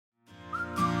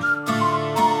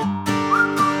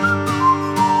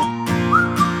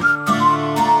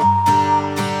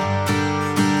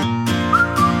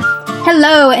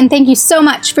Hello, and thank you so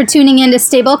much for tuning in to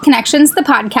Stable Connections, the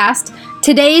podcast.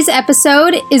 Today's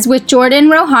episode is with Jordan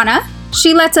Rohanna.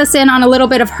 She lets us in on a little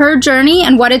bit of her journey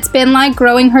and what it's been like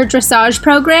growing her dressage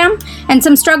program and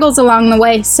some struggles along the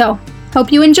way. So,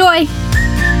 hope you enjoy.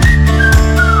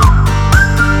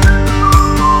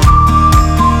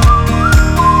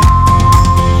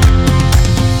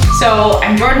 So,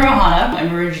 I'm Jordan Rohanna.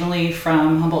 I'm originally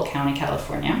from Humboldt County,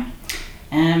 California,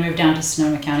 and I moved down to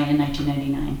Sonoma County in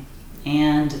 1999.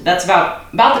 And that's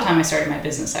about the time I started my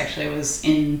business, actually. It was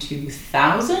in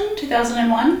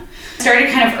 2001.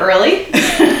 Started kind of early.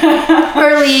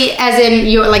 Early as in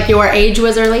your age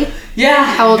was early? Yeah.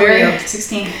 How old were you?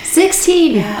 16.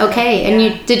 16? Yeah, okay. yeah.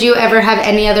 And did you ever have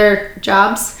any other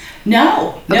jobs?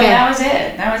 No, Okay. that was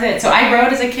it. So I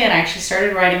rode as a kid. I actually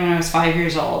started riding when I was 5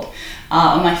 years old.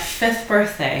 On my 5th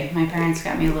birthday, my parents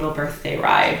got me a little birthday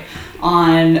ride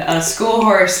on a school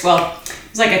horse. Well,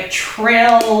 it was like a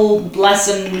trail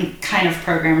lesson kind of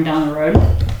program down the road.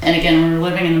 And again, we were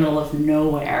living in the middle of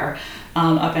nowhere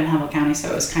up in Humboldt County,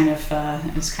 so it was kind of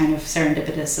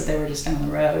serendipitous that they were just down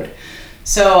the road.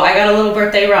 So I got a little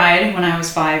birthday ride when I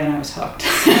was 5 and I was hooked.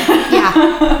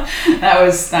 Yeah. That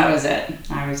was it.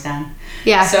 I was done.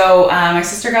 Yeah. So my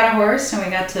sister got a horse and we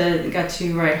got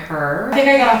to ride her. I think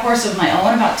I got a horse of my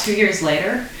own about 2 years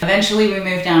later. Eventually we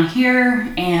moved down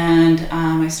here and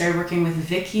I started working with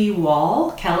Vicky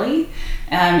Kelly,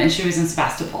 and she was in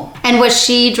Sebastopol. And was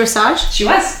she dressage? She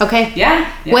was. Okay.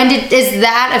 Yeah. Is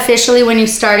that officially when you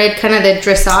started kind of the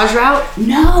dressage route?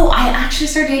 No, I actually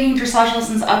started taking dressage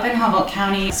lessons up in Humboldt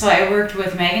County. So I worked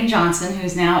with Megan Johnson,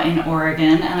 who's now in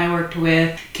Oregon, and I worked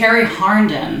with Carrie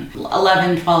Harnden,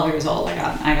 11, 12 years old.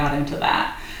 I got into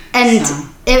that. And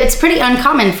it's pretty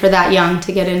uncommon for that young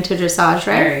to get into dressage,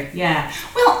 right? Very, yeah.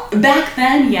 Well, back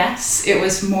then, yes, it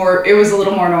was a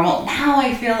little more normal. Now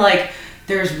I feel like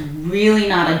there's really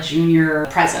not a junior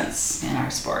presence in our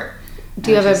sport.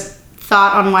 Do you have a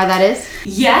thought on why that is?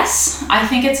 Yes, I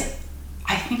think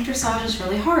dressage is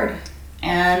really hard.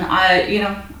 And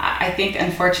I think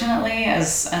unfortunately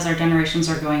as our generations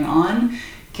are going on,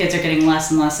 kids are getting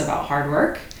less and less about hard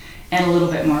work and a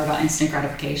little bit more about instant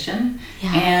gratification.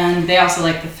 Yeah. And they also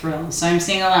like the thrill. So I'm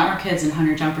seeing a lot more kids in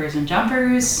hunter jumpers and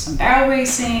jumpers, some barrel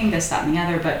racing, this, that, and the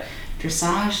other, but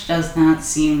dressage does not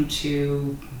seem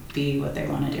to be what they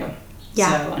want to do.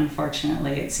 Yeah. So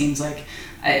unfortunately, it seems like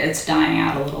it's dying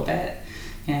out a little bit.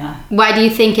 Yeah. Why do you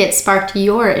think it sparked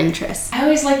your interest? I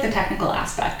always liked the technical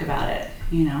aspect about it.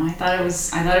 I thought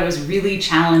it was really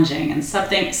challenging, and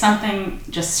something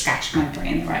just scratched my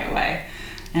brain the right way.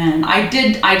 And I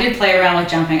did play around with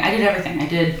jumping. I did everything. I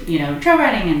did, trail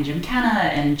riding and gymkhana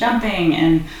and jumping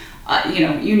and,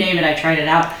 you name it, I tried it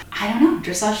out. I don't know,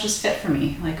 dressage just fit for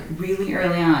me, like really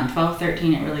early on, 12,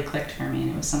 13, it really clicked for me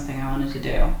and it was something I wanted to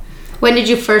do. When did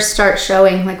you first start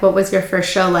showing? Like, what was your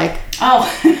first show like? Oh,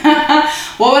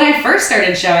 well, when I first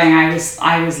started showing, I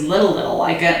was little.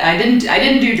 Like, I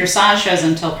didn't do dressage shows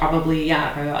until probably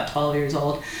about 12 years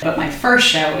old. But my first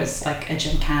show was like a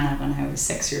gymkhana when I was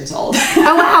 6 years old.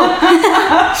 Oh, wow.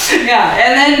 Yeah,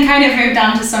 and then kind of moved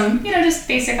on to some, just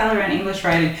basic all around English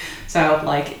writing. So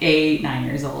like 8, 9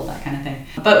 years old, that kind of thing.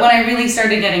 But when I really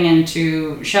started getting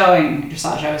into showing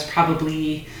dressage, I was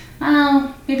probably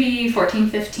maybe 14,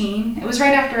 15. It was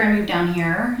right after I moved down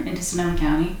here into Sonoma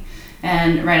County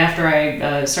and right after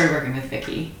I started working with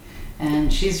Vicky. And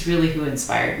she's really who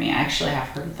inspired me. I actually have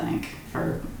her to thank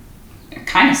for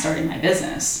kind of starting my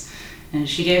business. And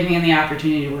she gave me the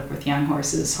opportunity to work with young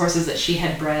horses that she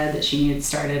had bred, that she knew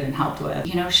started and helped with.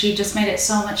 She just made it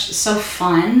so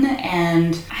fun,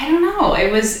 and I don't know,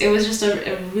 it was just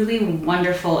a really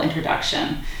wonderful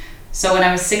introduction. So when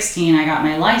I was 16, I got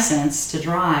my license to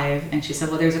drive, and she said,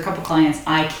 well, there's a couple clients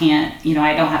I can't,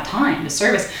 I don't have time to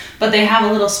service, but they have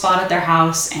a little spot at their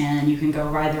house, and you can go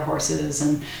ride their horses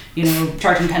and,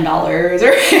 charge them $10 or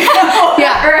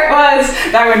whatever it was.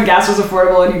 Back when gas was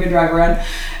affordable and you could drive around.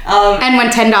 And when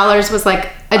 $10 was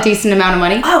like a decent amount of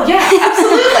money. Oh yeah,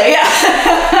 absolutely,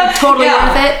 yeah. Totally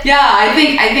worth it. Yeah, I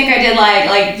think I did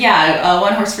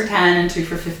one horse for 10 and 2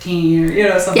 for 15,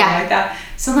 or something like that.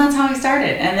 So that's how I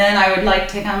started, and then I would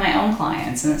take on my own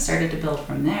clients, and it started to build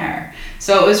from there.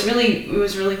 So it was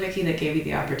really Vicky that gave me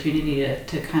the opportunity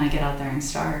to kind of get out there and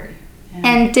start. Yeah.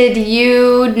 And did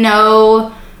you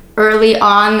know early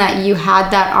on that you had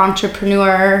that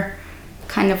entrepreneur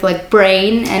kind of like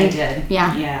brain? And I did.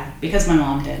 Yeah, because my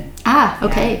mom did. Ah,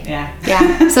 okay. Yeah.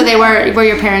 So were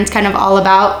your parents kind of all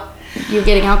about you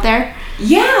getting out there?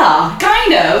 Yeah,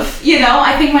 kind of.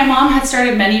 I think my mom had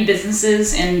started many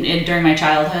businesses during my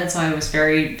childhood, so I was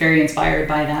very, very inspired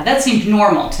by that. That seemed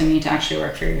normal to me, to actually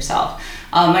work for yourself.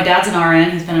 My dad's an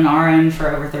RN. He's been an RN for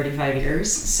over 35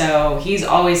 years. So he's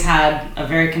always had a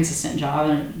very consistent job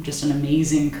and just an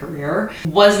amazing career.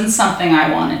 Wasn't something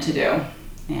I wanted to do.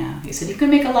 Yeah, he said, you can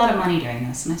make a lot of money doing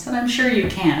this. And I said, I'm sure you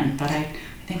can, but I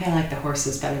think I like the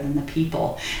horses better than the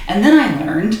people. And then I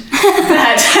learned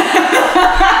that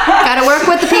gotta work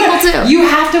with the people too. You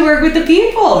have to work with the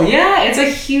people. Yeah, it's a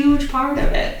huge part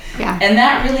of it. Yeah. And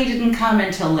that really didn't come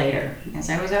until later, because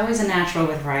I was always a natural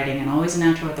with riding and always a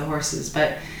natural with the horses,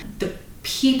 but the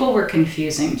people were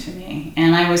confusing to me.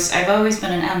 And I've always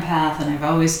been an empath, and I've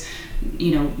always,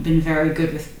 been very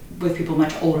good with people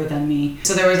much older than me.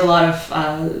 So there was a lot of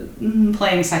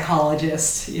playing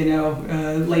psychologist,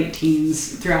 late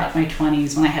teens throughout my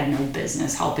 20s when I had no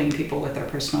business helping people with their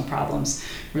personal problems.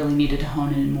 Really needed to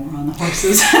hone in more on the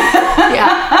horses.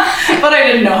 Yeah. But I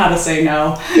didn't know how to say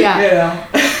no. Yeah.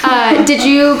 Did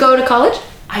you go to college?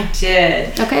 I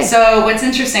did. Okay. So what's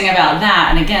interesting about that,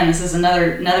 and again, this is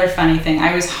another funny thing,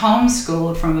 I was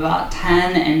homeschooled from about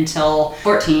 10 until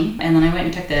 14, and then I went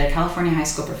and took the California High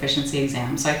School Proficiency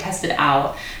Exam. So I tested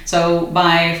out. So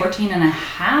by 14 and a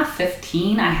half,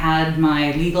 15, I had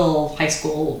my legal high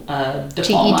school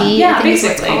diploma. GED? Yeah,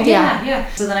 basically. Yeah.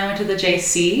 So then I went to the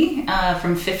JC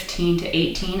from 15 to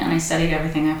 18, and I studied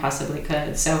everything I possibly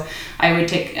could. So I would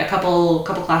take a couple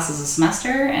classes a semester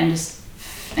and just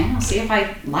see if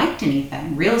I liked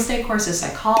anything. Real estate courses,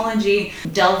 psychology,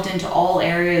 delved into all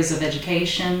areas of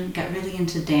education, got really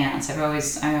into dance.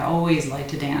 I always liked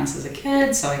to dance as a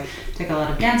kid, so I took a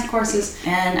lot of dance courses.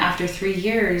 And after 3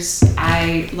 years,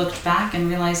 I looked back and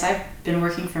realized I've been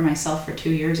working for myself for 2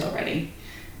 years already.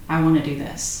 I want to do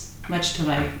this. Much to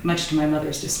my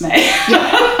mother's dismay.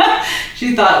 Yeah.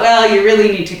 She thought, well, you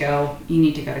really need to go. You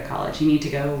need to go to college. You need to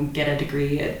go get a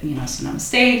degree at Sonoma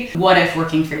State. What if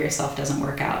working for yourself doesn't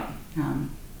work out?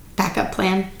 Backup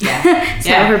plan. Yeah.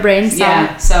 So her brain saw.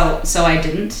 Yeah. So I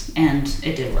didn't, and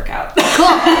it did work out. Cool.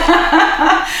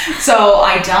 So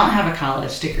I don't have a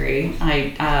college degree.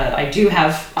 I do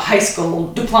have a high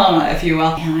school diploma, if you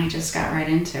will. And I just got right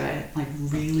into it, like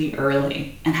really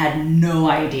early, and had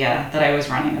no idea that I was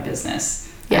running a business.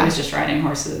 Yeah. I was just riding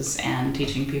horses and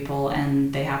teaching people,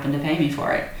 and they happened to pay me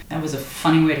for it. That was a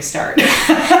funny way to start.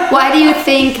 Why do you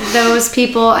think those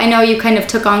people, I know you kind of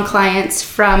took on clients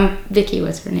from, Vicky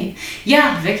was her name.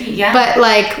 Yeah, Vicky, yeah.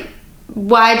 But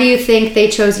why do you think they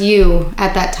chose you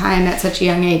at that time at such a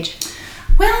young age?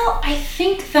 Well, I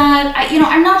think that,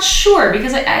 I'm not sure,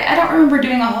 because I don't remember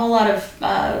doing a whole lot of,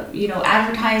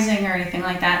 advertising or anything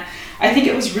like that. I think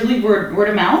it was really word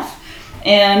of mouth.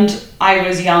 And I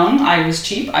was young, I was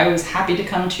cheap, I was happy to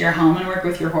come to your home and work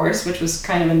with your horse, which was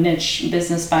kind of a niche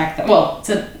business back then. Well,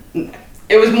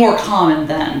 it was more common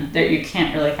then. That you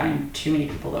can't really find too many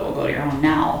people that will go to your home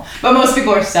now. But most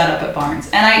people are set up at barns.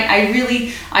 And I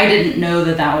didn't know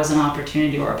that was an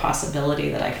opportunity or a possibility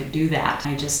that I could do that.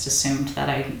 I just assumed that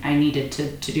I needed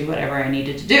to do whatever I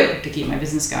needed to do to keep my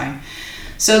business going.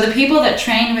 So the people that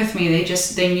trained with me,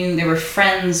 they knew, they were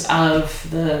friends of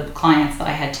the clients that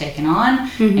I had taken on.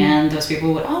 Mm-hmm. And those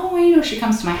people would, she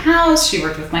comes to my house, she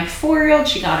worked with my 4-year-old,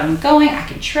 she got him going, I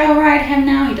can trail ride him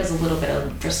now, he does a little bit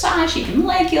of dressage, he can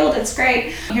leg yield, it's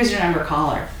great. Here's your number,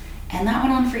 call her. And that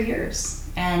went on for years.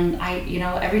 And I,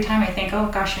 every time I think,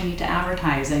 oh gosh, I need to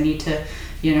advertise, I need to,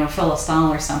 fill a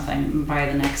stall or something, by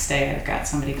the next day I've got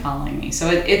somebody calling me. So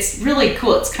it's really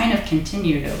cool. It's kind of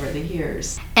continued over the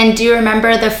years. And do you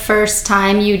remember the first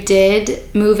time you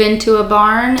did move into a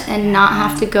barn and not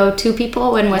have to go to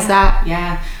people? When was that?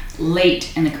 Yeah.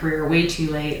 Late in the career, way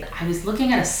too late. I was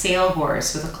looking at a sale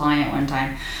horse with a client one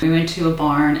time. We went to a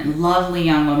barn, and a lovely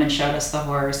young woman showed us the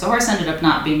horse. The horse ended up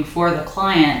not being for the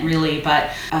client, really, but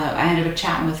I ended up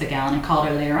chatting with the gal, and I called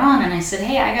her later on, and I said,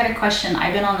 hey, I got a question.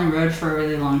 I've been on the road for a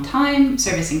really long time,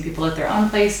 servicing people at their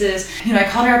own places. I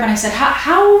called her up, and I said,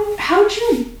 how'd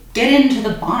you get into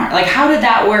the barn? Like, how did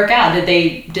that work out? Did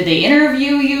they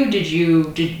interview you?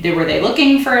 Were they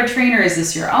looking for a trainer? Is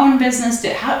this your own business?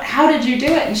 How did you do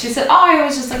it? And she said, I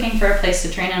was just looking for a place to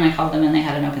train, and I called them, and they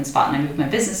had an open spot, and I moved my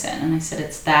business in. And I said,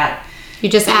 it's that you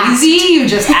just asked. Easy? You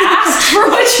just asked for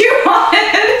what you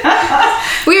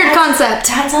wanted. Weird concept.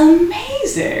 That's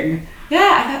amazing.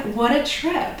 Yeah, I thought, what a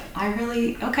trip.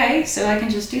 Okay, so I can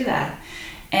just do that.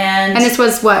 And this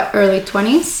was what, early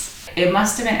 20s? It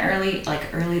must have been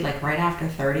early, right after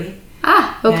 30.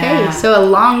 Ah, okay. Yeah. So a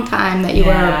long time that you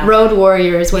were road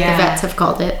warrior is what the vets have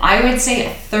called it. I would say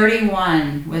at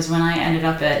 31 was when I ended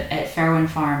up at Fairwind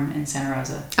Farm in Santa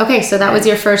Rosa. Okay, so that was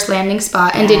your first landing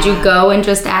spot. And did you go and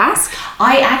just ask?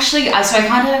 I actually, so I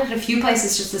contacted a few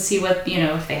places just to see what,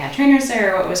 if they had trainers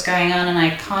there or what was going on. And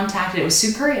I contacted, it was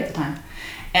Sue Curry at the time.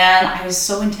 And I was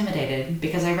so intimidated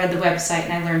because I read the website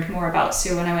and I learned more about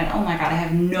Sue, and I went, oh my God, I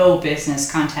have no business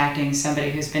contacting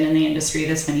somebody who's been in the industry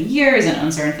this many years and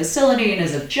owns their own facility and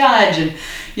is a judge and,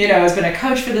 has been a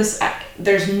coach for this.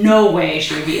 There's no way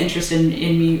she would be interested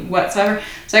in me whatsoever.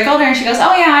 So I called her and she goes,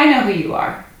 oh yeah, I know who you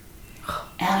are.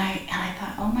 And I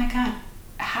thought, oh my God,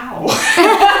 how?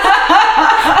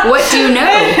 What do you know?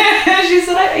 She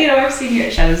said, I've seen you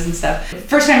at shows and stuff.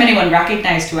 First time anyone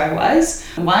recognized who I was.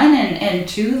 One, and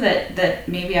two, that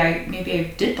maybe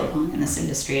I did belong in this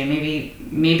industry, and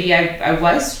maybe I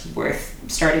was worth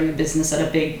starting a business at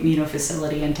a big,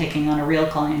 facility and taking on a real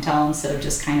clientele instead of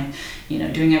just kind of,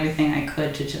 doing everything I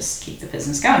could to just keep the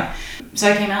business going.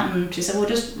 So I came out and she said, well,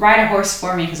 just ride a horse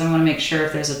for me because I want to make sure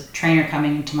if there's a trainer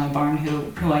coming into my barn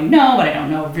who I know, but I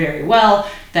don't know very well,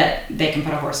 that they can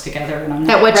put a horse together. And I'm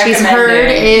that what she's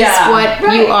heard is what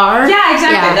you are. Yeah,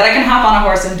 exactly. Yeah. That I can hop on a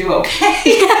horse and do okay.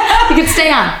 You can stay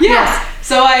on. Yeah. Yes.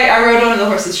 So I rode one of the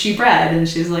horses she bred, and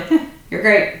she's like, you're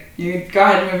great. You go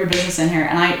ahead and move your business in here.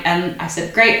 And I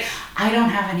said, great. I don't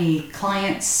have any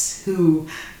clients who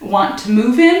want to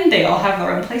move in. They all have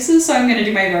their own places, so I'm going to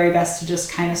do my very best to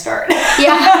just kind of start.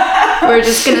 Yeah, we're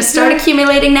just going to start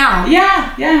accumulating now.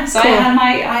 Yeah. So cool.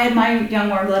 I had my young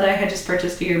warm blood I had just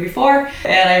purchased a year before,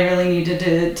 and I really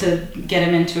needed to get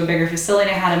him into a bigger facility.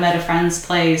 I had him at a friend's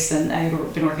place, and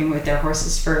I've been working with their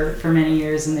horses for many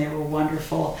years, and they were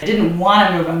wonderful. I didn't want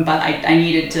to move them, but I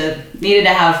needed to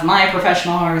have my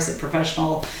professional horse, a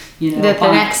professional. The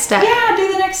next step. Yeah,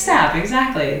 do the next step,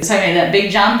 exactly. So I made that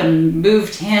big jump and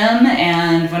moved him,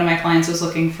 and one of my clients was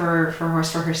looking for a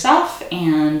horse for herself,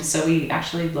 and so we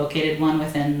actually located one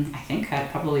within, I think,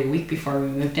 probably a week before we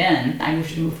moved in. I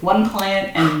moved in with one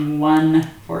client and one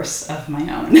horse of my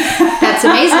own. That's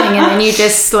amazing, and then you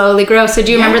just slowly grow. So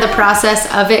do you remember the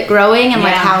process of it growing and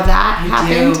like how that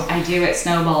happened? I do. It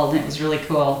snowballed, and it was really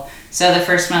cool. So the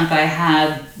first month I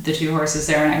had the 2 horses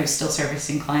there, and I was still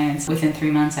servicing clients. Within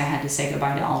 3 months, I had to say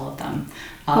goodbye to all of them.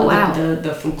 Oh, wow.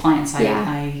 The full clients that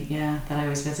I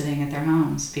was visiting at their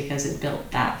homes because it built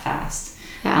that fast.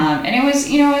 Yeah. And it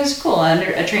was cool.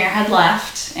 A trainer had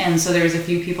left, and so there was a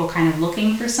few people kind of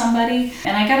looking for somebody.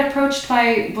 And I got approached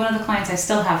by one of the clients I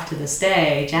still have to this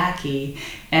day, Jackie,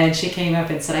 and she came up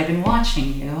and said, I've been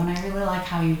watching you, and I really like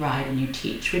how you ride and you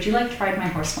teach. Would you like to ride my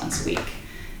horse once a week?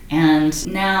 And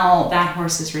now that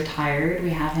horse is retired.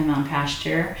 We have him on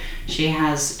pasture. She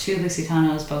has 2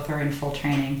 Lusitanos. Both are in full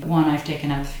training. One I've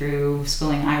taken up through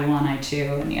schooling I1,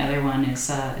 I2, and the other one is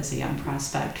a young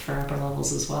prospect for upper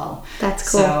levels as well.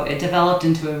 That's cool. So it developed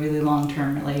into a really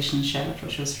long-term relationship,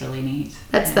 which was really neat.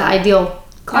 That's the ideal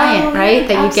client, right?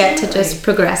 That you get to just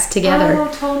progress together.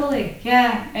 Oh, totally.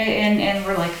 Yeah. And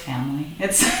we're like family.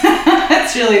 It's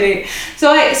it's really neat.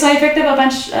 So I picked up a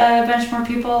bunch more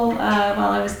people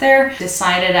while I was there.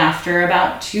 Decided after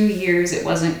about 2 years it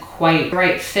wasn't quite the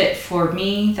right fit for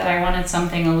me, that I wanted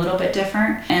something a little bit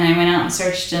different. And I went out and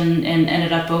searched and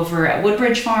ended up over at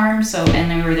Woodbridge Farm.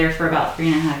 And we were there for about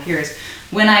 3.5 years.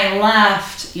 When I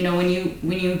left, when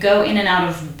you go in and out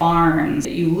of barns,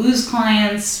 you lose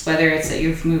clients, whether it's that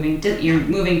you're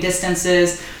moving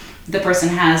distances, the person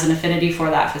has an affinity for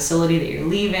that facility that you're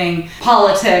leaving,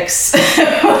 politics,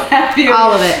 what have you.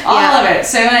 All of it. All of it.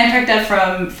 So when I picked up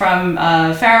from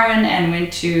Farrowan and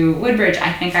went to Woodbridge,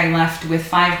 I think I left with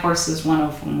 5 horses. One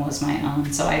of them was my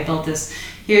own. So I built this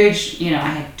huge, I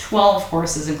had 12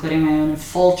 horses, including my own, in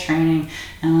full training,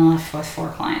 and I left with 4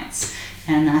 clients.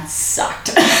 And that sucked.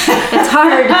 It's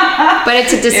hard, but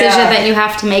it's a decision that you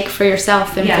have to make for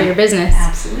yourself and for your business.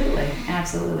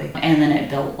 Absolutely. And then it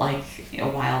built like a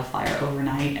wildfire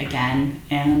overnight again.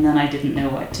 And then I didn't know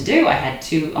what to do. I had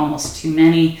almost too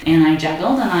many, and I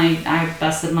juggled, and I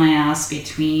busted my ass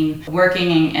between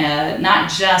working not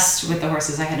just with the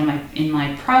horses I had in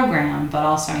my program, but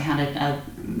also I had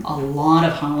a lot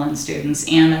of Holland students,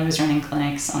 and I was running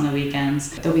clinics on the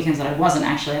weekends that I wasn't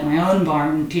actually at my own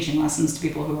barn teaching lessons to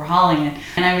people who were hauling it,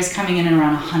 and I was coming in at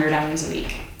around 100 hours a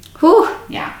week. Whew.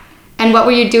 Yeah. And what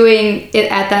were you doing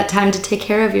at that time to take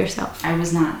care of yourself? I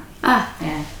was not.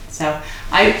 Yeah. So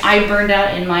I burned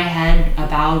out in my head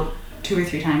about 2 or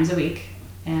 3 times a week.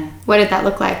 Yeah. What did that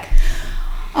look like?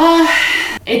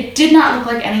 It did not look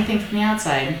like anything from the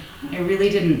outside. It really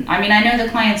didn't. I mean, I know the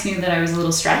clients knew that I was a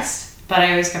little stressed, but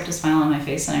I always kept a smile on my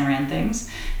face, and I ran things,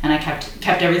 and I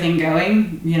kept everything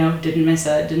going. Didn't miss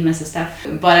a step.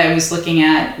 But I was looking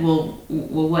at what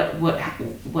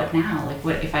now? Like,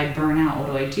 what if I burn out? What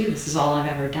do I do? This is all I've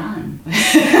ever done.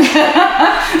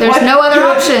 There's no other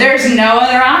option. There's no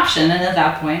other option. And at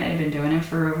that point, I'd been doing it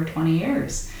for over 20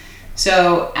 years.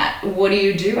 So what do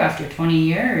you do after 20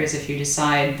 years if you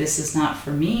decide this is not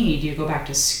for me? Do you go back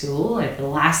to school? Like, the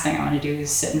last thing I want to do is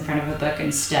sit in front of a book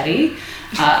and study.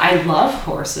 I love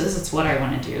horses. It's what I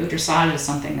want to do. Dressage is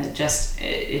something that just,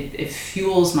 it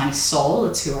fuels my soul.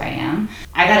 It's who I am.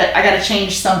 I gotta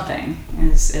change something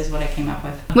is what I came up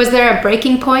with. Was there a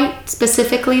breaking point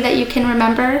specifically that you can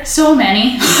remember? So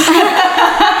many.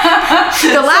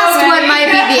 The last one might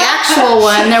be the actual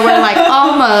one. There were like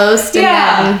almost. And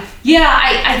then...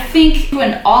 I think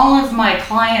when all of my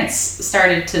clients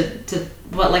started to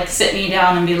sit me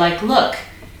down and be like, look,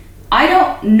 I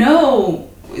don't know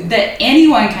that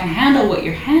anyone can handle what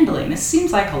you're handling. This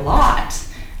seems like a lot.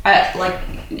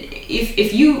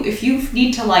 If you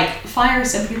need to like fire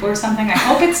some people or something, I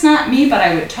hope it's not me, but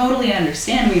I would totally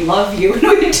understand. We love you and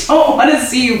we don't want to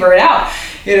see you burn out.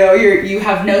 You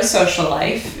have no social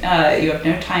life. You have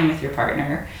no time with your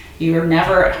partner. You're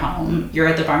never at home. You're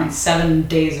at the barn 7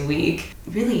 days a week.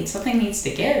 Really, something needs to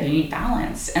give. You need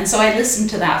balance. And so I listened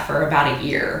to that for about a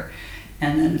year,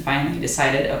 and then finally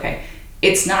decided, okay,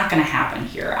 it's not going to happen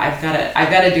here. I've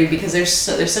got to do, because there's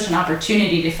such an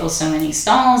opportunity to fill so many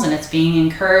stalls, and it's being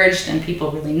encouraged, and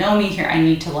people really know me here. I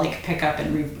need to like pick up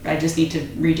and I just need to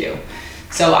redo.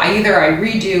 So either I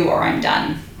redo or I'm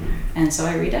done. And so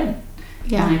I redid.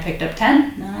 Yeah. And I picked up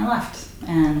 10, and then I left.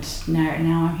 And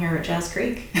now I'm here at Jazz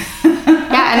Creek.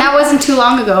 Yeah, and that wasn't too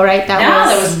long ago, right?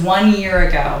 That was 1 year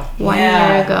ago. One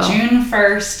year ago. June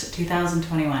 1st,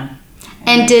 2021.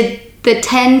 And did the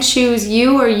 10 choose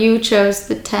you, or you chose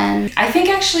the 10? I think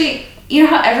actually, you know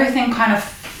how everything kind of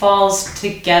falls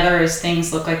together as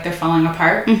things look like they're falling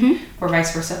apart? Mm-hmm. Or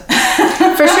vice versa?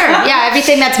 For sure. Yeah,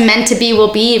 everything that's meant to be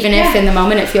will be, even if in the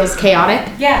moment it feels chaotic.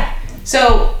 Yeah.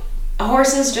 So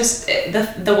horses, just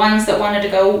the ones that wanted to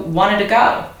go,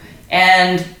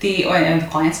 and the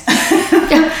clients.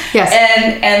 Yes.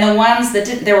 And the ones that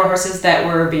didn't, there were horses that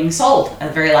were being sold at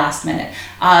the very last minute.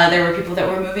 There were people that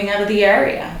were moving out of the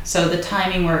area, so the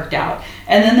timing worked out.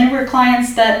 And then there were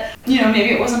clients that, maybe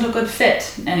it wasn't a good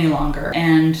fit any longer,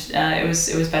 and it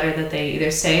was better that they either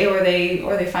stay or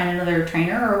they find another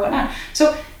trainer or whatnot.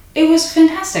 So it was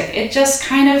fantastic. It just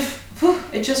kind of,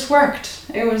 it just worked.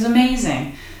 It was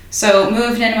amazing. So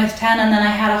moved in with 10, and then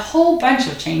I had a whole bunch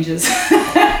of changes for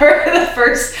the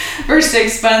first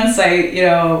 6 months.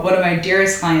 One of my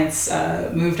dearest clients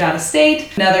moved out of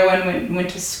state. Another one went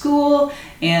to school,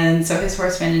 and so his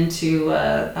horse went into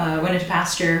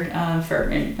pasture for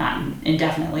not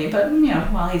indefinitely, but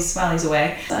while he's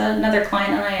away. Another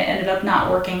client and I ended up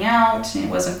not working out. It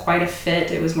wasn't quite a fit.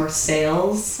 It was more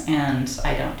sales, and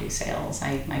I don't do sales.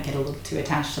 I get a little too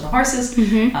attached to the horses.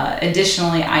 Mm-hmm.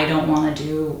 Additionally, I don't want to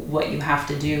do what you have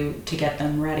to do to get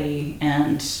them ready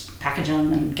and package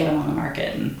them and get them on the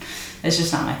market, and it's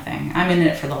just not my thing. I'm in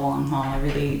it for the long haul.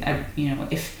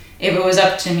 If it was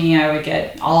up to me, I would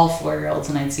get all 4-year-olds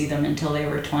and I'd see them until they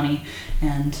were 20,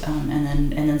 and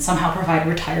then somehow provide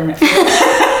retirement for them.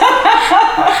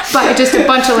 Buy just a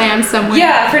bunch of land somewhere.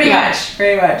 Yeah, pretty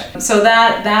much. So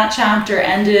that chapter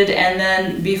ended, and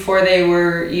then before they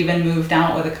were even moved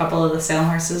out with a couple of the sale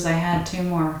horses, I had 2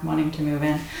 more wanting to move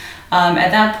in. At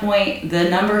that point, the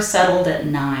number settled at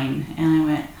 9, and I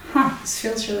went, this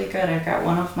feels really good. I've got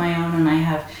one of my own, and I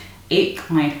have 8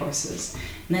 client horses.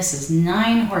 And this is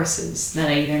 9 horses that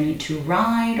I either need to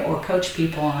ride or coach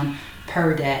people on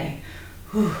per day.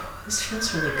 Whew, this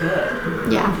feels really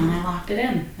good. Yeah. And I locked it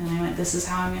in, and I went, this is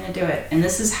how I'm going to do it. And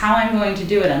this is how I'm going to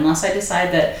do it, unless I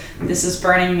decide that this is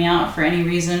burning me out for any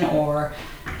reason, or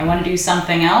I want to do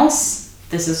something else.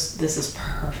 This is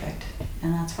perfect.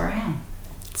 And that's where I am.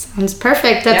 Sounds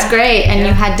perfect. That's great. And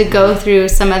you had to go through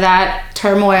some of that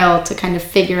turmoil to kind of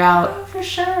figure out for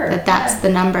sure that's the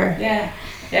number. Yeah.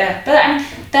 But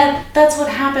that's what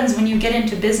happens when you get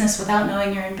into business without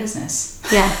knowing you're in business.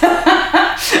 Yeah.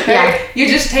 Right? Yeah. You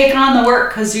just take on the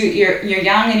work because you're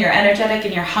young and you're energetic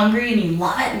and you're hungry and you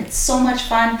love it and it's so much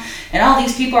fun. And all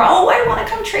these people are, I want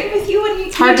to come train with you. And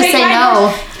it's hard to say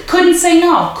no. Couldn't say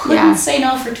no. Say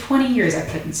no for 20 years. I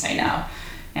couldn't say no.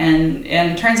 And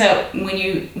it turns out when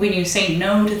you say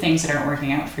no to things that aren't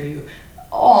working out for you,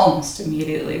 almost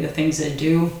immediately the things that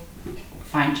do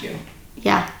find you.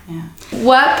 Yeah.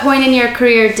 What point in your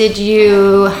career did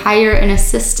you hire an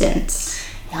assistant?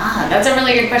 Yeah, that's a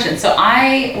really good question. So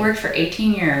I worked for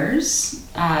 18 years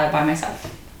by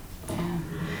myself. Yeah.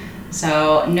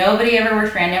 So nobody ever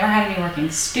worked for me. I never had any working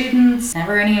students,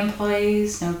 never any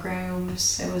employees, no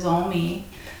grooms. It was all me.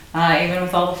 Even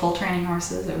with all the full training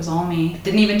horses, it was all me.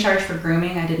 Didn't even charge for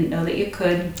grooming. I didn't know that you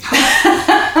could.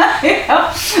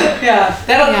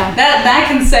 That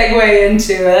can segue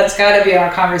into, that's got to be our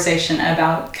conversation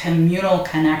about communal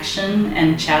connection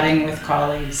and chatting with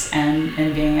colleagues and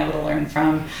being able to learn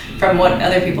from what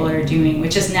other people are doing,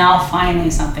 which is now finally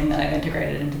something that I've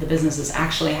integrated into the business, is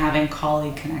actually having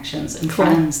colleague connections and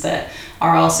friends that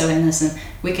are also in this, and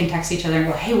we can text each other and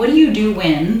go, hey, what do you do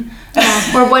when?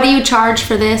 Or what do you charge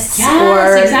for this?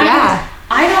 Yes, exactly. Yeah.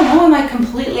 I don't know. Am I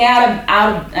completely out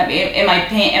of? I mean, am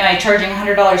I charging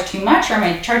 $100 too much, or am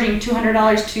I charging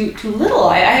 $200 too little?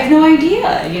 I have no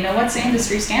idea. You know, what's the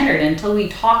industry standard? Until we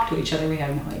talk to each other, we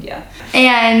have no idea.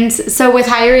 And so, with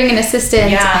hiring an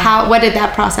assistant, what did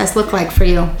that process look like for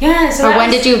you? Yeah. So or when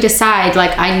did you decide,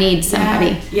 like, I need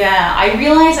somebody? Yeah. I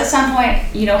realized at some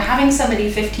point, you know, having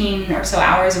somebody 15 or so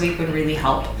hours a week would really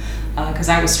help. Because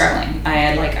I was struggling. I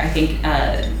had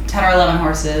 10 or 11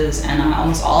 horses, and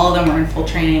almost all of them were in full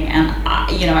training. And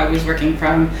I was working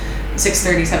from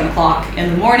 6:30, 7 o'clock in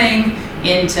the morning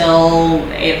until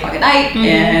 8 o'clock at night. Mm-hmm.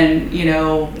 And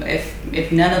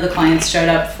if none of the clients showed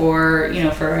up for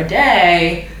a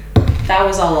day, that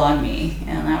was all on me,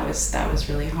 and that was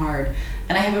really hard.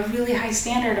 And I have a really high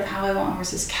standard of how I want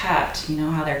horses kept. You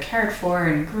know, how they're cared for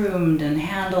and groomed and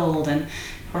handled, and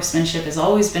horsemanship has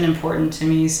always been important to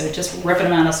me, so just ripping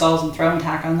them out of stalls and throwing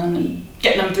tack on them and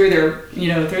getting them through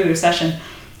their session,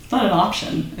 it's not an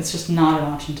option. It's just not an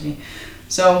option to me.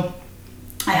 So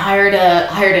I hired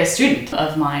a student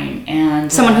of mine, and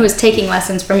someone who was taking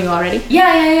lessons from you already.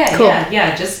 Cool.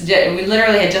 We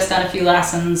literally had just done a few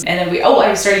lessons, and then I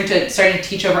was starting to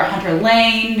teach over at Hunter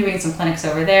Lane, doing some clinics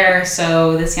over there.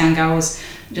 So this young gal was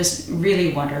just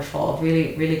really wonderful,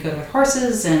 really, really good with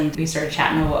horses. And we started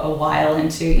chatting a while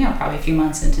into, probably a few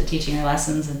months into teaching her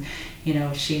lessons. And, it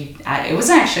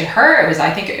wasn't actually her. It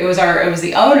was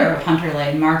the owner of Hunter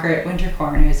Lane, Margaret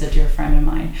Wintercorn, who's a dear friend of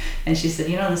mine. And she said,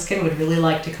 this kid would really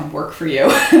like to come work for you.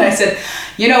 And I said,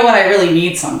 you know what? I really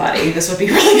need somebody. This would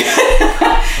be really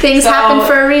good. Things happen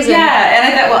for a reason. Yeah. And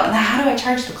I thought, well, now how do I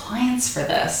charge the clients for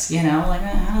this?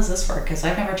 How does this work? Because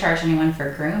I've never charged anyone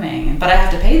for grooming, but I have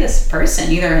to pay this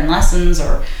person either in lessons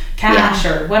or cash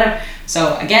or whatever.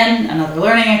 So again, another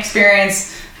learning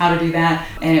experience, how to do that.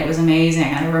 And it was amazing.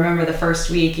 I remember the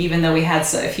first week, even though we had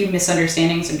a few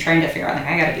misunderstandings and trying to figure out,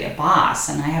 I got to be a boss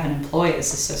and I have an employee,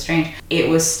 this is so strange. It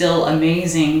was still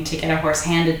amazing to get a horse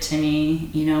handed to me.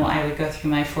 I would go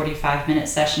through my 45-minute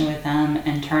session with them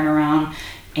and turn around,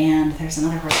 and there's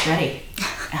another horse ready.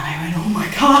 And I went, oh my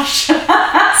gosh.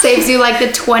 Saves you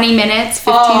the 20 minutes,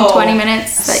 20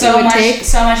 minutes that you would take.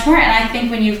 So much more. And I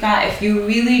think if you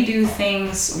really do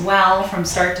things well from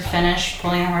start to finish,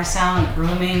 pulling a horse out,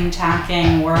 grooming,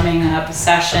 tacking, warming up a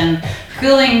session,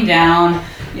 cooling down,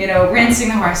 rinsing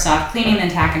the horse off, cleaning the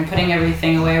tack, and putting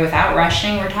everything away without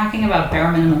rushing, we're talking about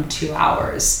bare minimum 2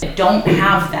 hours. I don't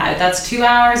have that. That's 2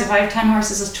 hours. If I have 10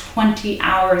 horses, it's 20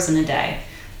 hours in a day.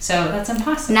 So that's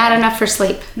impossible. Not enough for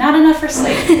sleep. No. You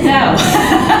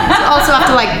also have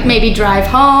to maybe drive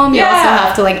home. You also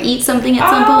have to eat something at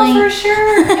some point. Oh, for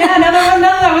sure. Yeah, none of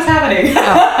that was happening.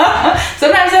 Oh.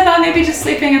 Sometimes I thought maybe just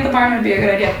sleeping at the barn would be a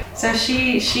good idea. So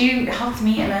she helped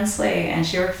me immensely, and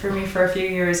she worked for me for a few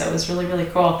years. That was really, really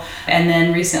cool. And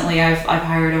then recently I've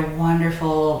hired a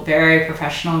wonderful, very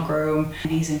professional groom,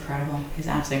 and he's incredible. He's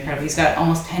absolutely incredible. He's got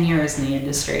almost 10 years in the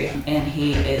industry, and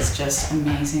he is just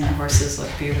amazing. The horses look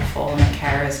beautiful, and the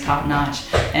care is top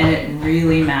notch, and it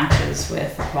really matches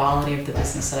with the quality of the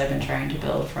business that I've been trying to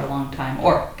build for a long time,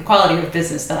 or the quality of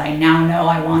business that I now know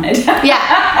I wanted. Yeah.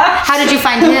 How did you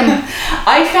find him?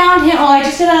 I found him, I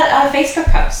just did a Facebook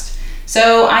post.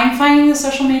 So I'm finding the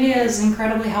social media is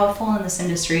incredibly helpful in this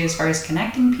industry as far as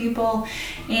connecting people,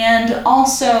 and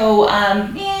also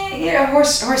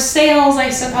horse sales, I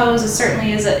suppose,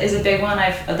 certainly is a big one.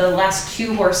 The last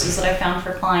 2 horses that I found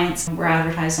for clients were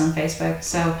advertised on Facebook,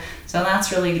 so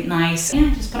that's really nice.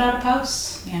 Yeah, just put out a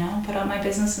post, put out my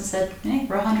business and said, hey,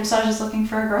 Rohanna Dressage is looking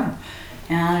for a groom.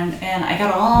 And I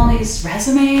got all these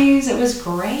resumes. It was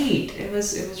great. It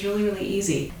was really, really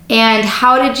easy. And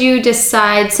how did you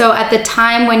decide? So at the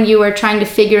time when you were trying to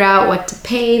figure out what to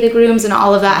pay the grooms and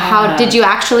all of that, how did you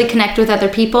actually connect with other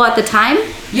people at the time?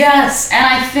 Yes, and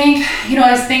I think,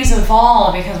 as things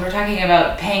evolve, because we're talking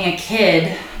about paying a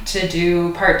kid to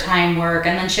do part-time work,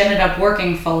 and then she ended up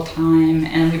working full-time,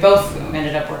 and we both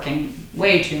ended up working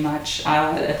way too much.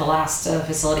 At the last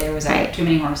facility I was at, too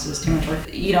many horses, too much work.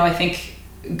 I think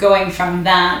going from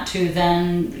that to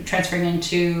then transferring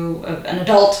into an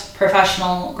adult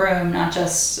professional groom, not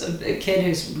just a kid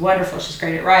who's wonderful, she's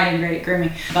great at riding, great at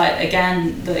grooming, but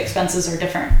again, the expenses are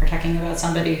different. We're talking about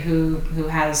somebody who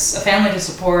has a family to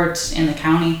support in the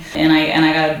county, and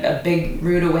I got a big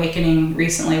rude awakening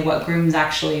recently what grooms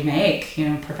actually make,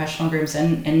 professional grooms,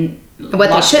 and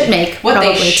what they should make, what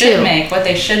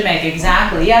they should make,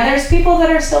 exactly. Yeah, there's people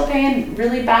that are still paying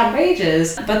really bad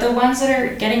wages, but the ones that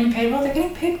are getting paid well, they're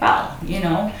getting paid well,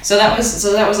 So that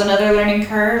was another learning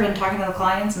curve, and talking to the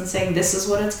clients and saying, this is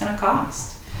what it's going to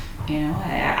cost.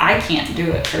 I can't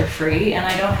do it for free, and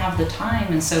I don't have the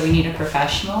time, and so we need a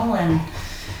professional, and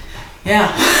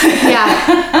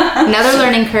yeah. Another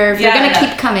learning curve. You're going to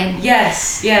keep coming.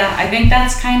 Yes. Yeah. I think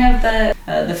that's kind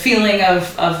of the feeling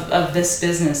of this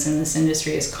business and this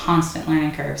industry is constant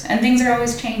learning curves, and things are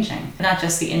always changing. Not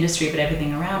just the industry, but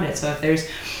everything around it. So if there's,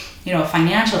 a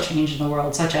financial change in the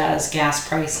world, such as gas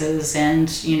prices and,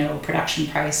 production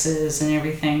prices and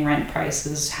everything, rent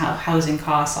prices, housing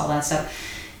costs, all that stuff,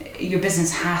 your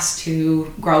business has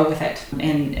to grow with it.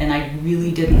 And I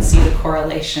really didn't see the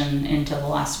correlation until the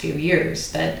last few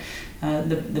years that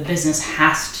the business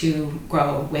has to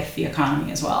grow with the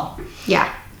economy as well.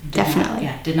 Yeah, definitely.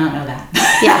 Did not know that.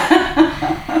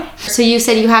 Yeah. So you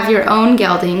said you have your own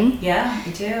gelding. Yeah, I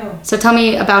do. So tell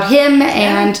me about him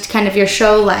and kind of your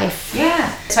show life.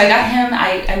 Yeah. So I got him,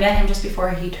 I met him just before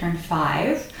he turned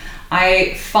 5.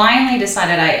 I finally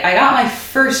decided, I got my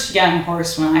first young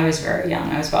horse when I was very young.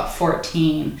 I was about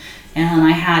 14, and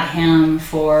I had him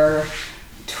for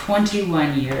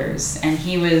 21 years, and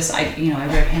he was, I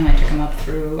rode him, I took him up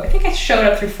through, I think I showed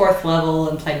up through 4th level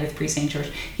and played with Pre-St. George.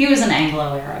 He was an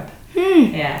Anglo-Arab.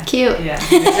 Yeah. Cute. Yeah.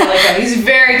 He's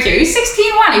very cute. He's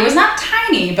 16-1. He was not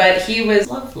tiny, but he was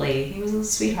lovely. He was a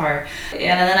sweetheart.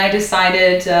 And then I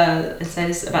decided,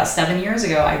 about 7 years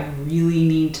ago, I really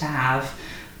need to have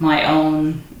my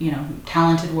own,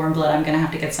 talented warm blood. I'm going to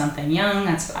have to get something young.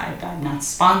 I'm not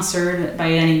sponsored by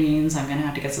any means. I'm going to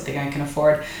have to get something I can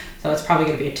afford. So it's probably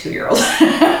going to be a 2-year-old.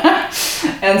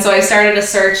 And so I started a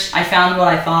search. I found what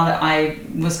I thought I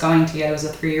was going to get. It was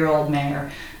a 3-year-old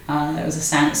mare. It was a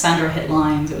Sandra Hit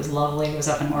Lines. It was lovely. It was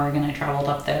up in Oregon. I traveled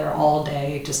up there all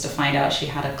day just to find out she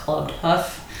had a clubbed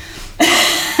hoof.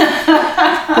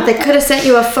 But they could have sent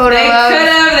you a photo They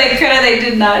could have. They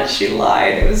did not. She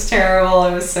lied. It was terrible.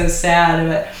 It was so sad.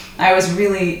 But I was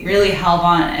really, really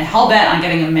hell-bent on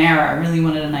getting a mare. I really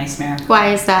wanted a nice mare.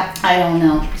 Why is that? I don't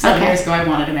know. 7 years ago, I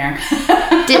wanted a mare.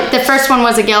 The first one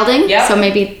was a gelding? Yep. So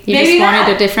maybe you just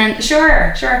wanted a different...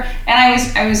 Sure. And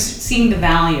I was seeing the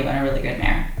value in a really good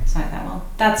mare. So I thought, well,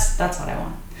 that's what I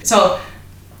want. So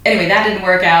anyway, that didn't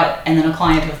work out, and then a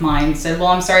client of mine said, well,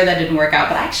 I'm sorry that didn't work out,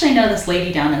 but I actually know this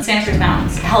lady down in Santa Cruz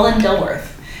Mountains, Helen Dilworth,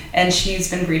 and she's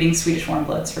been breeding Swedish warm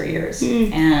bloods for years.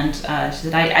 And she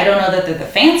said, I don't know that they're the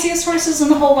fanciest horses in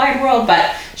the whole wide world,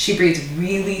 but she breeds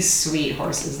really sweet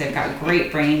horses. They've got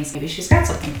great brains. Maybe she's got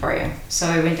something for you. So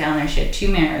I went down there. She had 2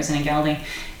 mares and a gelding,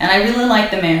 and I really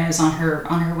liked the mares on her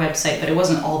website, but it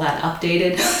wasn't all that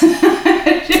updated.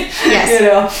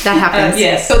 Yes, that happens.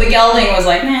 Yes. So the gelding was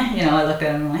like, I looked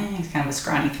at him like, he's kind of a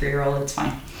scrawny 3-year-old. It's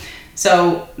fine.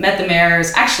 So met the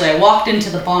mares. Actually, I walked into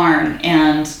the barn,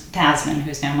 and Tasman,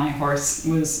 who's now my horse,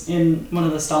 was in one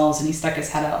of the stalls, and he stuck his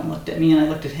head out and looked at me, and I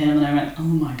looked at him, and I went, oh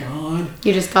my God.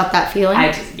 You just got that feeling?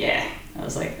 I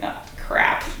was like, oh,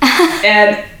 crap.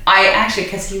 And I actually,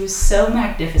 because he was so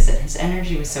magnificent, his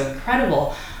energy was so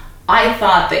incredible, I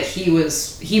thought that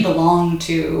he belonged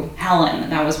to Helen.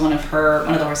 That was one of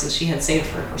the horses she had saved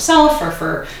for herself or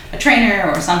for a trainer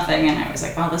or something. And I was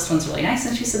like, wow, this one's really nice.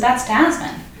 And she said, that's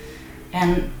Tasman.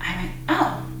 And I went,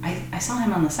 oh, I saw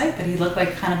him on the site, but he looked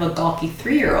like kind of a gawky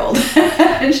 3-year-old.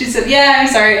 And she said, yeah, I'm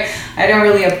sorry. I don't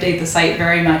really update the site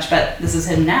very much, but this is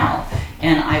him now.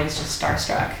 And I was just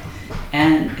starstruck.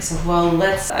 And I said, well,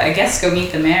 let's, I guess, go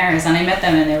meet the mares. And I met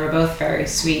them, and they were both very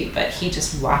sweet, but he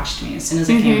just watched me. As soon as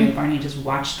I came in the barn, he just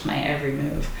watched my every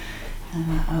move.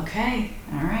 And I thought, okay,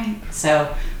 all right.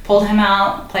 So pulled him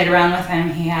out, played around with him.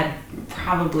 He had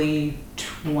probably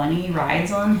 20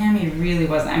 rides on him. He really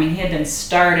wasn't, he had been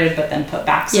started, but then put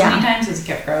back so many times as he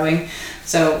kept growing.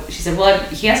 So she said, well,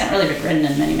 he hasn't really been ridden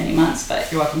in many, many months, but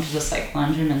you're welcome to just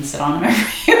lunge him and sit on him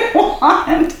if you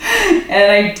want.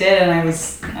 And I did, and I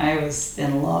was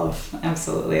in love,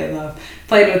 absolutely in love.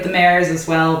 Played with the mares as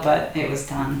well, but it was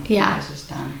done. Yeah. It was just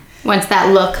done. Once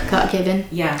that look got given.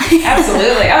 Yeah,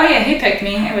 absolutely. Oh yeah, he picked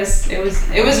me. It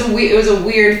was a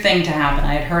weird thing to happen.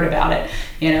 I had heard about it,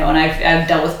 and I've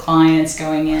dealt with clients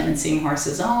going in and seeing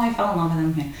horses. Oh, I fell in love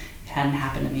with him. hadn't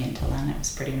happened to me until then. It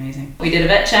was pretty amazing. We did a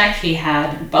vet check. He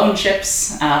had bone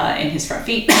chips in his front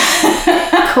feet.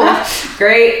 Cool.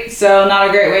 Great. So not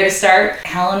a great way to start.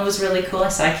 Helen was really cool. I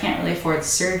said, I can't really afford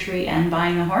surgery and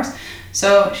buying the horse.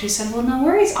 So she said, well, no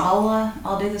worries.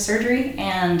 I'll do the surgery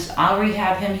and I'll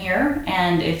rehab him here.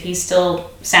 And if he's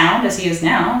still sound as he is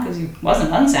now, because he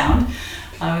wasn't unsound,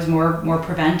 it was more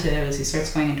preventive as he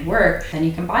starts going into work, then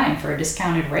you can buy him for a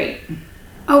discounted rate.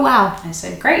 Oh, wow. I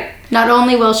said, great. Not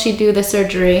only will she do the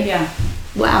surgery. Yeah.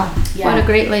 Wow. Yeah. What a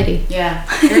great lady. Yeah.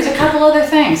 There's a couple other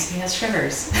things. He has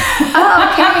shivers. Oh,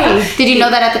 okay. Did you know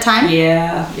that at the time?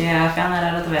 Yeah. I found that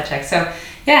out at the vet check. So,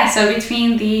 yeah, so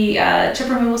between the chip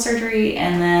removal surgery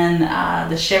and then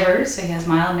the shivers, so he has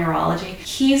mild neurology,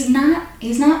 he's not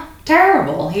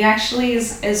terrible. He actually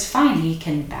is fine. He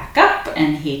can back up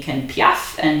and he can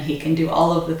piaffe and he can do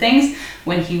all of the things.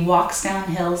 When he walks down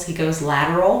hills, he goes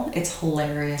lateral. It's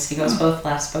hilarious. He goes both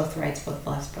lefts, both rights, both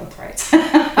lefts, both rights.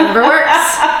 Whatever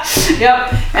works.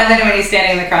 Yep. And then when he's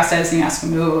standing in the cross eyes, you ask him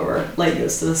to move over, leg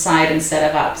goes to the side instead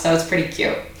of up. So it's pretty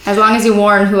cute. As long as you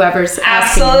warn whoever's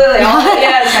asking. Absolutely.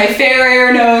 Yes, my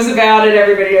farrier knows about it.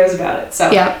 Everybody knows about it.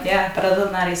 So yeah. But other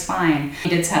than that, he's fine. He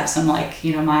did have some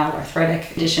mild arthritic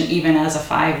condition even as a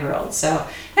 5-year-old. So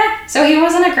yeah. So he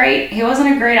wasn't a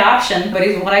great option, but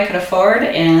he's what I could afford.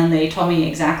 And they told me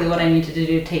exactly what I needed to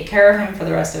do to take care of him for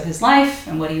the rest of his life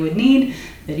and what he would need.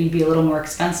 That he'd be a little more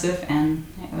expensive, and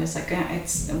it was like,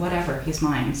 it's whatever, he's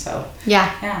mine. So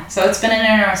yeah. So it's been an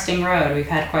interesting road. We've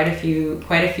had quite a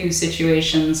few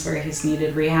situations where he's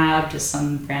needed rehab, just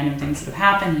some random things that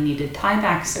have happened. He needed tie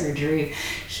back surgery.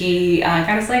 He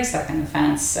got his leg stuck in the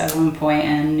fence at one point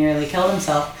and nearly killed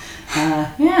himself. So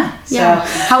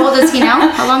how old is he now?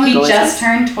 How long ago? He just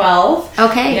turned 12.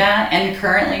 Okay. Yeah, and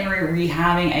currently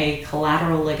rehabbing a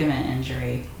collateral ligament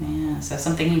injury. Yeah, so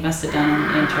something he must have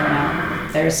done in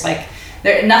turnout. There's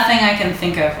nothing I can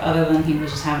think of other than he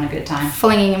was just having a good time.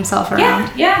 Flinging himself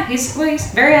around. Yeah. He's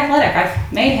very athletic.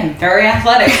 I've made him very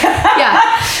athletic. Yeah.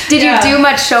 Did you do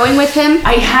much showing with him?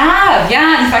 I have.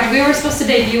 Yeah. In fact, we were supposed to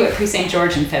debut at Prix St.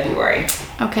 George in February.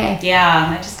 Okay.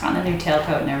 Yeah. I just got a new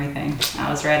tailcoat and everything. I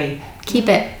was ready. Keep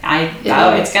it.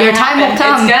 It's gonna Your time happen. will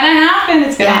come.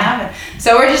 It's gonna happen.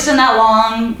 So we're just in that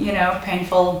long,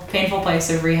 painful place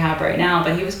of rehab right now.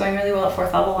 But he was going really well at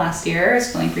 4th level last year,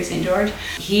 schooling Prix St. George.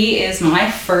 He is my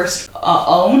first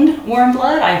owned warm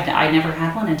blood. I never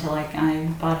had one until I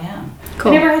bought him.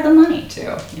 Cool. I never had the money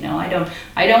to.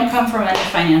 I don't come from any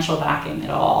financial backing at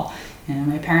all.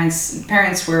 My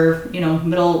parents were,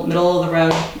 middle of the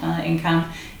road income,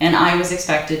 and I was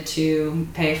expected to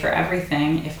pay for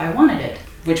everything if I wanted it,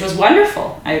 which was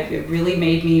wonderful. It really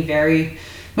made me very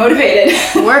motivated.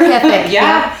 Work ethic.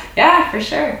 Yeah, for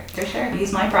sure.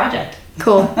 He's my project.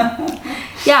 Cool.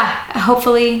 Yeah,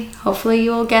 hopefully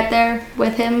you will get there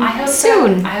with him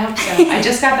soon. I hope so. I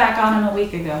just got back on him a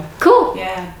week ago. Cool.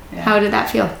 Yeah. How did that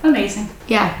feel? Amazing.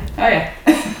 Yeah. Oh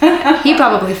yeah. He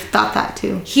probably thought that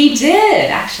too. He did,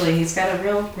 actually. He's got a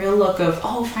real look of,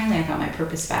 finally I got my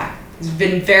purpose back. He's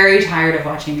been very tired of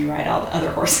watching me ride all the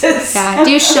other horses. Yeah. Do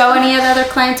you show any of the other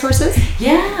clients' horses?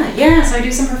 Yeah. So I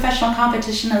do some professional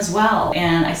competition as well.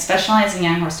 And I specialize in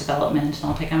young horse development, and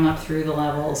I'll take them up through the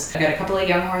levels. I've got a couple of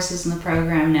young horses in the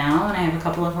program now, and I have a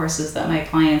couple of horses that my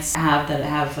clients have that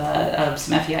have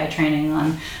some FEI training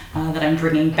on that I'm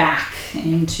bringing back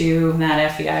into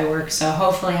that FEI work. So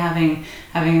hopefully having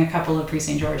a couple of Prix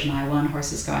St. George and I-1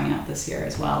 horses going out this year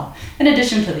as well, in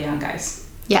addition to the young guys.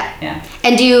 Yeah.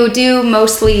 And do you do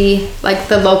mostly like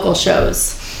the local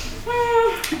shows?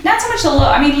 Not so much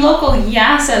local,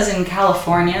 yes, as in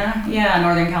California. Yeah,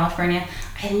 Northern California.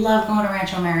 I love going to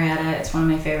Rancho Marietta. It's one of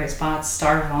my favorite spots.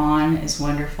 Star Vaughn is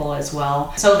wonderful as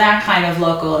well. So that kind of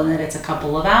local, and that it's a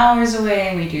couple of hours away,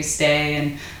 and we do stay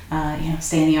and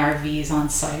stay in the RVs on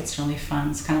site. It's really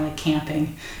fun. It's kind of like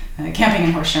camping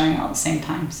and horse showing all at the same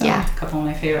time. So a couple of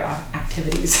my favorite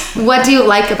activities. What do you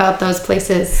like about those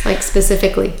places, like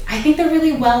specifically? I think they're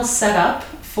really well set up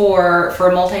for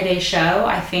a multi-day show.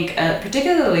 I think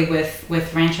particularly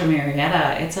with Rancho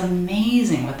Marietta, it's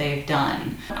amazing what they've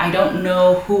done. I don't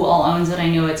know who all owns it. I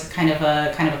know it's kind of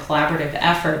a collaborative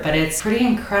effort, but it's pretty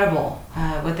incredible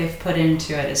what they've put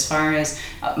into it as far as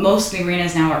most of the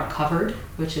arenas now are covered,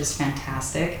 which is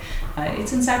fantastic.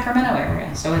 It's in Sacramento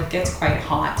area, so it gets quite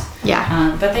hot.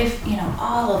 Yeah. But they've,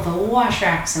 all of the wash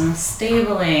racks and the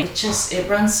stabling. It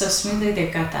runs so smoothly.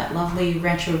 They've got that lovely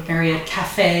Rancho Marietta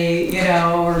cafe,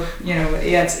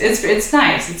 it's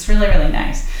nice. It's really, really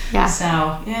nice. Yeah.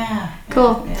 So, yeah.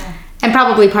 Cool. Yeah. And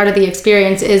probably part of the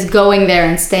experience is going there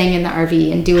and staying in the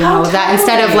RV and doing all of that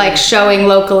instead of like showing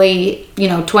locally,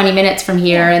 20 minutes from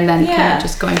here and then kind of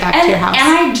just going back to your house. And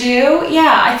I do,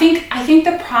 I think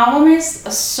the problem is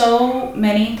so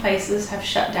many places have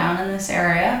shut down in this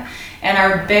area, and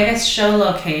our biggest show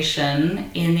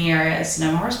location in the area is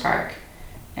Sonoma Horse Park,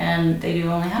 and they do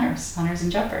only hunters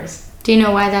and jumpers. Do you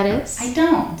know why that is? I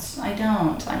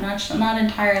don't. I'm not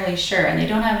entirely sure. And they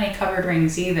don't have any covered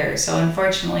rings either. So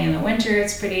unfortunately in the winter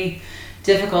it's pretty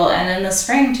difficult. And in the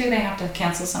spring too, they have to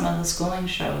cancel some of the schooling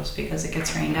shows because it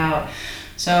gets rained out.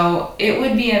 So it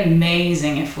would be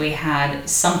amazing if we had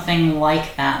something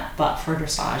like that, but for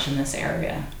dressage in this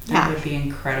area. That would be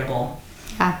incredible.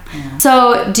 Yeah.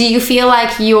 So do you feel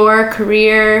like your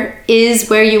career is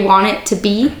where you want it to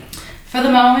be? For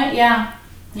the moment, yeah.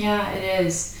 Yeah, it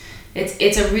is.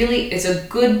 It's a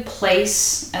good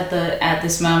place at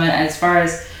this moment as far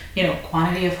as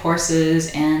quantity of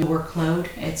horses and workload.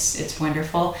 It's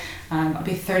wonderful. I'll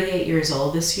be 38 years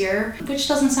old this year, which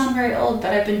doesn't sound very old,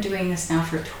 but I've been doing this now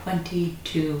for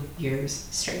 22 years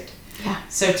straight. Yeah.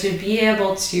 So to be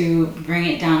able to bring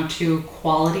it down to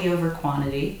quality over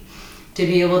quantity, to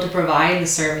be able to provide the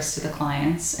service to the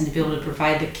clients, and to be able to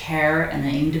provide the care and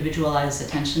the individualized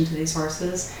attention to these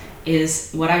horses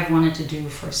is what I've wanted to do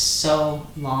for so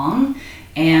long.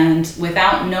 And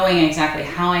without knowing exactly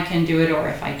how I can do it or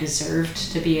if I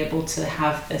deserved to be able to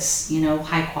have this,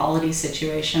 high quality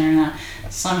situation or not,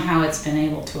 somehow it's been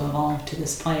able to evolve to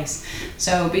this place.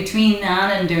 So between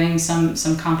that and doing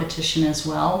some competition as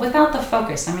well, without the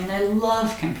focus, I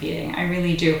love competing, I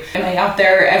really do. Am I out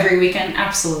there every weekend?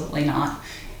 Absolutely not.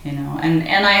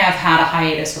 And I have had a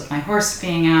hiatus with my horse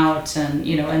being out, and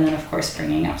and then of course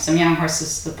bringing up some young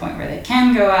horses to the point where they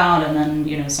can go out, and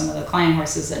then some of the client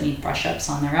horses that need brush ups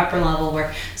on their upper level,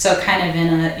 so kind of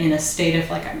in a state of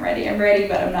like I'm ready,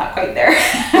 but I'm not quite there.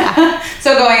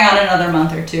 So going on another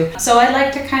month or two. So I'd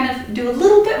like to kind of do a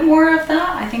little bit more of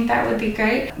that. I think that would be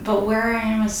great. But where I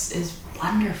am is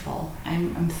wonderful.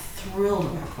 I'm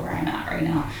thrilled with where I'm at right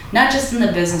now. Not just in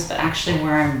the business, but actually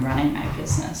where I'm running my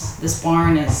business. This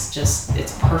barn is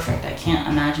it's perfect. I can't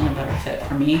imagine a better fit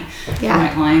for me, for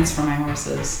my clients, for my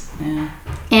horses. Yeah.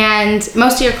 And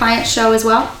most of your clients show as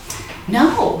well?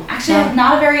 No, actually, I have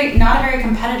not a very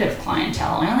competitive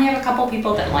clientele. I only have a couple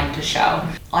people that like to show.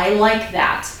 I like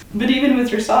that. But even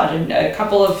with dressage, a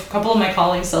couple of my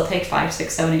colleagues, they'll take 5,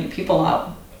 6, 7, 8 people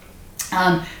out.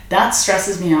 That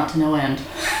stresses me out to no end.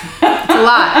 It's a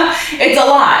lot. It's a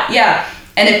lot, yeah.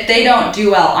 And if they don't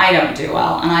do well, I don't do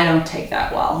well, and I don't take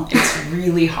that well. It's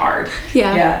really hard.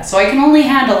 Yeah. So I can only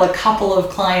handle a couple of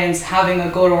clients having a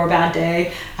good or bad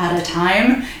day at a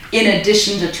time, in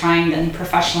addition to trying then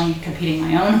professionally competing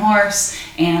my own horse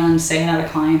and say another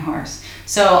client horse.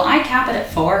 So I cap it at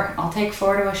 4. I'll take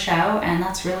 4 to a show, and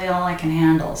that's really all I can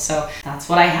handle. So that's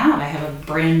what I have. I have a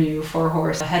brand new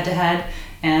 4-horse head-to-head.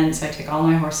 And so I take all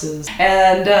my horses,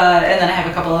 and then I have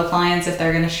a couple of clients. If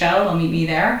they're going to show, they'll meet me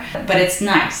there. But it's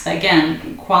nice.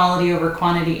 Again, quality over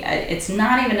quantity. It's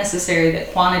not even necessary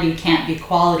that quantity can't be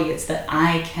quality. It's that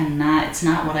I cannot. It's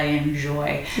not what I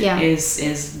enjoy.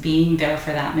 Is being there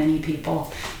for that many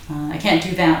people. I can't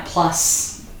do that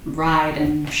plus ride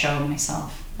and show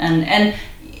myself. And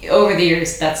over the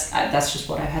years, that's just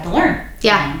what I've had to learn.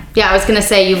 Yeah, I was gonna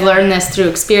say you've learned this through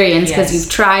experience because you've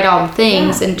tried all the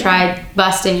things and tried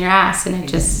busting your ass, and it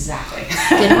just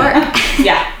didn't work.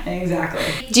 Yeah, exactly.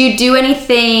 Do you do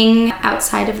anything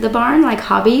outside of the barn, like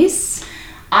hobbies?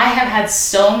 I have had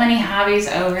so many hobbies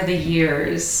over the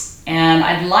years, and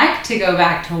I'd like to go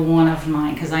back to one of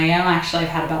mine because I've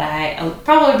had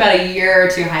probably about a year or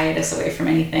two hiatus away from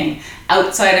anything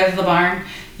outside of the barn.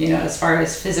 As far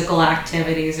as physical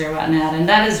activities or whatnot, and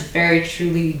that is very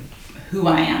truly who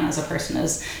I am as a person,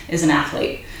 is an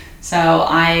athlete. So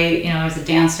I was a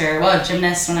dancer, a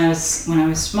gymnast when I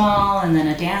was small, and then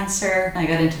a dancer. I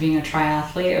got into being a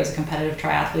triathlete. I was a competitive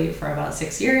triathlete for about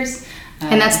 6 years.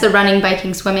 And that's the running,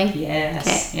 biking, swimming? Yes.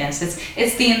 Okay. Yes.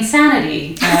 It's the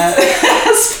insanity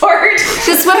sport.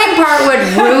 The swimming part would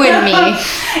ruin me.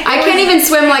 I can't even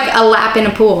swim like a lap in a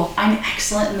pool. I'm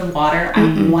excellent in the water.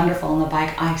 I'm wonderful on the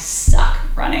bike. I suck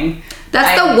running.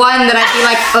 That's the one that I'd be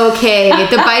like, okay,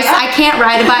 the bike. I can't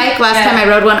ride a bike. Last time I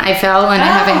rode one, I fell and I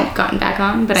haven't gotten back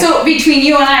on. But between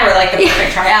you and I, we're like the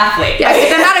perfect triathlete. Yeah,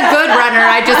 I'm not a good runner.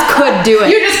 I just could do it.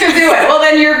 You just could do it. Well,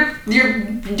 then you're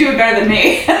doing better than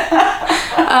me.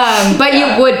 But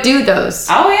you would do those.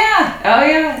 Oh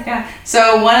yeah.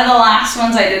 So one of the last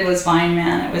ones I did was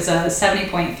Vineman. It was a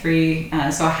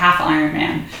 70.3, so a half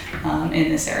Ironman in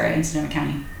this area in Sonoma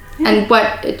County. And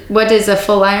what is a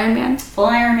full Ironman? Full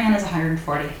Ironman is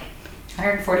 140.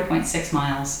 140.6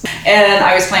 miles. And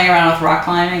I was playing around with rock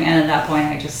climbing, and at that point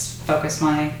I just focused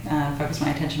my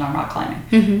attention on rock climbing.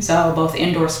 Mm-hmm. So both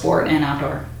indoor sport and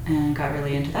outdoor, and got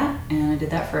really into that. And I did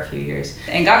that for a few years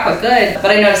and got quite good.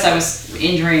 But I noticed I was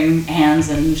injuring hands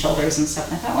and shoulders and stuff.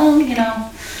 And I thought,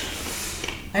 well,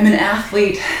 I'm an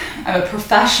athlete. I'm a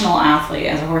professional athlete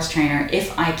as a horse trainer.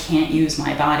 If I can't use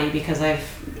my body because I've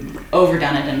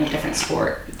overdone it in a different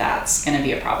sport, that's going to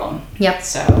be a problem. Yep.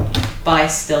 So, but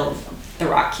the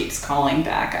rock keeps calling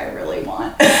back. I really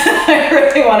want to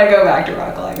go back to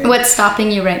rock climbing. What's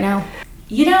stopping you right now?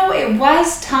 It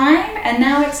was time, and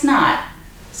now it's not.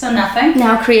 So nothing.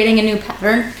 Now creating a new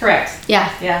pattern. Correct.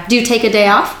 Yeah. Yeah. Do you take a day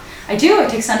off? I do. I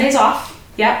take Sundays off.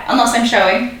 Yeah, unless I'm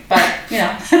showing, but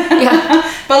Yeah.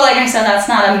 But like I said, that's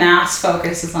not a mass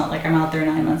focus. It's not like I'm out there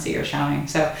 9 months a year showing.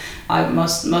 So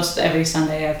most every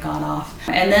Sunday I've gone off.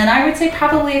 And then I would say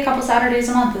probably a couple Saturdays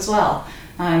a month as well.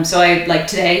 So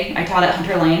today I taught at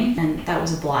Hunter Lane, and that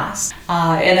was a blast.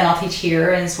 And then I'll teach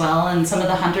here as well. And some of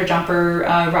the hunter jumper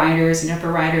riders and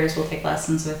jumper riders will take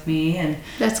lessons with me. And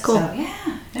that's cool. So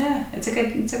yeah, it's a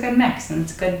good mix, and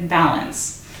it's a good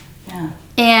balance. Yeah.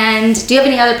 And do you have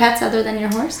any other pets other than your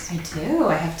horse? I do.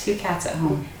 I have 2 cats at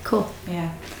home. Cool.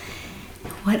 Yeah.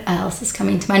 What else is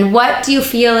coming to mind? What do you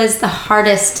feel is the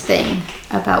hardest thing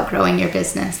about growing your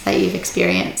business that you've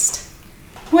experienced?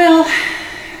 Well,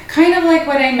 kind of like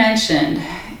what I mentioned,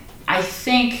 I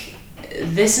think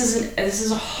this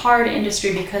is a hard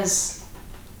industry because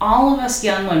all of us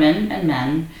young women and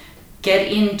men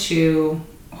get into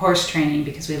horse training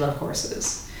because we love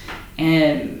horses.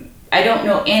 And I don't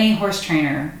know any horse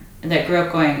trainer that grew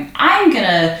up going, I'm going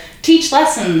to teach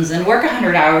lessons and work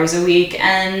 100 hours a week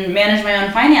and manage my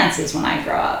own finances when I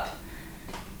grow up.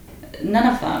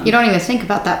 None of them. You don't even think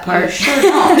about that part. You sure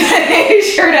don't. You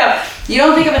sure don't. You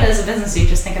don't think of it as a business. You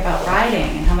just think about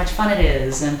riding and how much fun it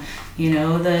is, and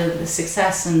the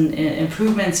success and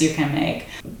improvements you can make.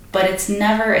 But it's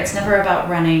never about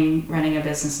running a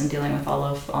business and dealing with all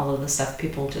of the stuff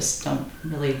people just don't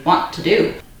really want to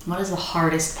do. What is the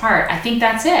hardest part? I think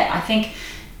that's it. I think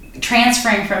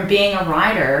transferring from being a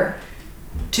rider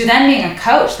to then being a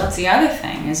coach, that's the other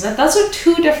thing, is that those are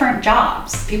 2 different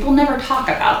jobs. People never talk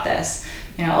about this.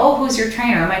 Who's your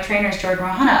trainer? My trainer is Jordan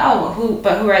Rohanna. Oh,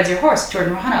 who rides your horse?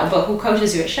 Jordan Rohanna. But who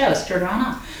coaches you at shows? Jordan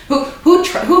Rohanna.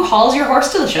 Who hauls your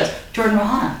horse to the shows? Jordan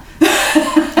Rohanna.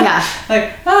 Yeah.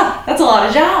 That's a lot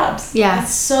of jobs. Yeah.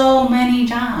 That's so many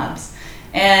jobs.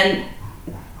 And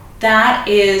that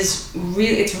is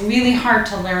it's really hard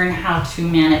to learn how to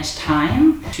manage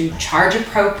time, to charge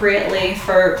appropriately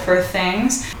for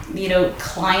things.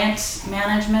 Client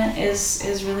management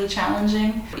is really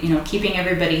challenging. Keeping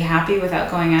everybody happy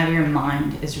without going out of your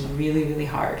mind is really, really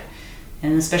hard.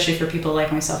 And especially for people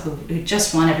like myself who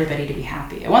just want everybody to be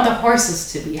happy. I want the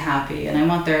horses to be happy, and I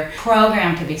want their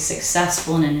program to be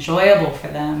successful and enjoyable for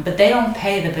them, but they don't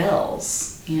pay the bills.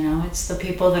 It's the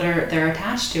people that they're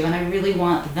attached to, and I really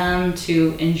want them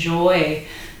to enjoy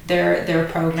their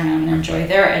program and enjoy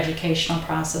their educational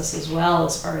process as well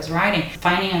as far as riding.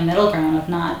 Finding a middle ground of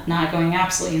not going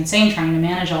absolutely insane trying to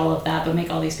manage all of that, but make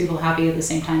all these people happy at the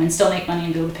same time and still make money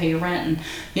and be able to pay your rent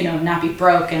and not be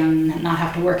broke and not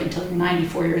have to work until you're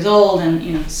 94 years old, and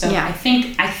yeah. I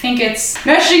think it's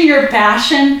meshing your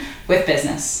passion with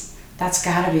business. That's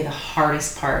got to be the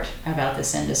hardest part about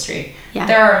this industry. Yeah.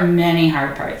 There are many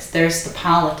hard parts. There's the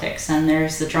politics, and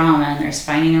there's the drama, and there's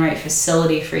finding the right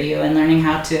facility for you, and learning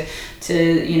how to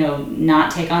not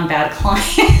take on bad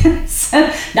clients,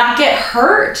 not get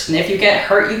hurt. And if you get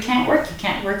hurt, you can't work.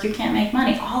 You can't make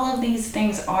money. All of these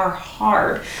things are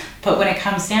hard. But when it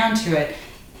comes down to it,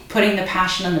 putting the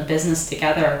passion and the business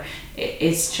together,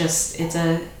 it's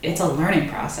a learning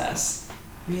process.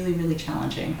 Really, really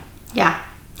challenging. Yeah.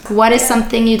 What is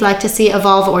something you'd like to see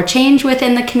evolve or change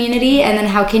within the community? And then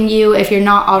how can you, if you're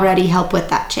not already, help with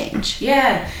that change?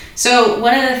 Yeah. So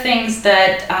one of the things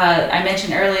that I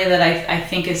mentioned earlier that I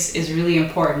think is really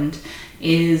important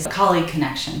is colleague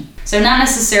connection. So not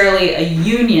necessarily a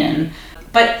union,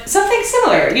 but something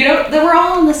similar, that we're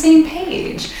all on the same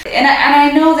page. And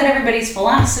I know that everybody's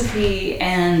philosophy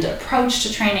and approach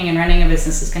to training and running a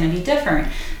business is going to be different.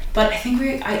 But I think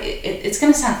it's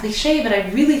going to sound cliche, but I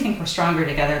really think we're stronger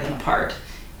together than apart.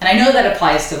 And I know that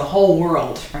applies to the whole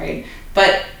world, right?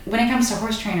 But when it comes to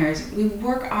horse trainers, we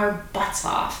work our butts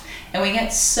off. And we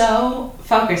get so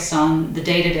focused on the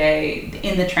day-to-day,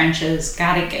 in the trenches,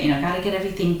 gotta get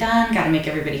everything done, gotta make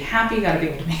everybody happy, gotta be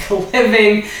able to make a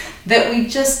living, that we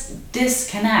just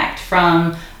disconnect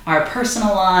from our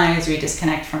personal lives, we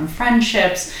disconnect from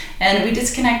friendships, and we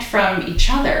disconnect from each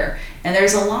other. And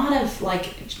there's a lot of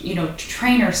like, you know,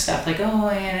 trainer stuff, like, oh,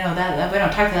 you know, that we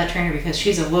don't talk to that trainer because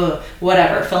she's a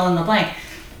whatever, fill in the blank.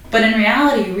 But in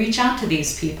reality, reach out to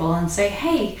these people and say,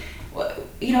 hey,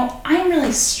 you know, I'm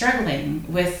really struggling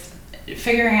with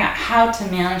figuring out how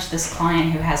to manage this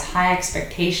client who has high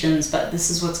expectations, but this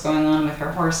is what's going on with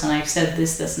her horse, and I've said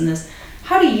this, this, and this.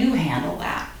 How do you handle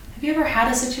that? Have you ever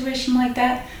had a situation like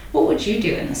that? What would you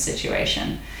do in this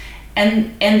situation?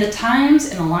 And the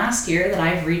times in the last year that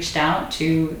I've reached out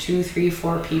to 2, 3,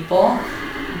 4 people,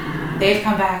 they've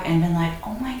come back and been like,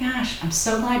 oh my gosh, I'm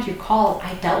so glad you called.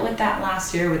 I dealt with that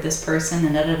last year with this person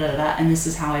and and this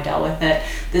is how I dealt with it.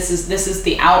 This is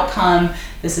the outcome.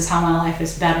 This is how my life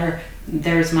is better.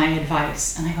 There's my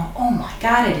advice. And I go, oh my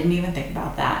God, I didn't even think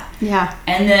about that. Yeah.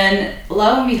 And then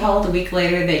lo and behold, a week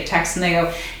later, they text and they go,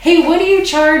 hey, what do you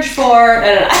charge for?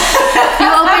 You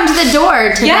opened the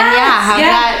door to have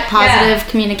that positive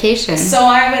communication. So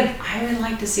I would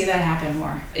like to see that happen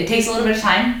more. It takes a little bit of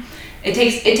time. It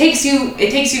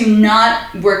takes you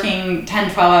not working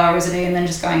 10, 12 hours a day and then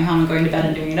just going home and going to bed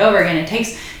and doing it over again. It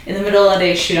takes, in the middle of the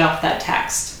day, shoot off that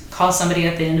text. Call somebody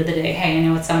at the end of the day. Hey, I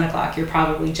know it's 7 o'clock. You're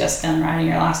probably just done riding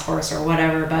your last horse or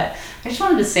whatever, but I just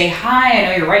wanted to say hi. I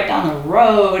know you're right down the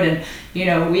road, and you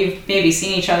know we've maybe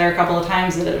seen each other a couple of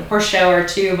times at a horse show or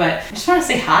two, but I just want to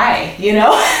say hi. You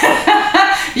know,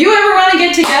 you ever want to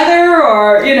get together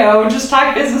or you know just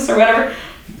talk business or whatever?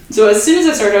 So as soon as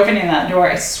I started opening that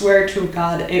door, I swear to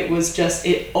God,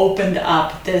 it opened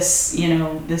up this, you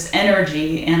know, this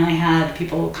energy, and I had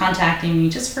people contacting me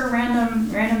just for random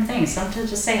things. Some to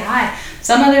just say hi.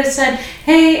 Some others said,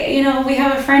 hey, you know, we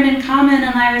have a friend in common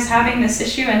and I was having this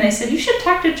issue, and they said, you should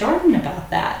talk to Jordan about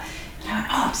that. And I went,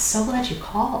 oh, I'm so glad you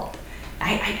called.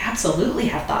 I absolutely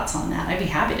have thoughts on that. I'd be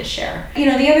happy to share. You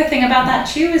know, the other thing about that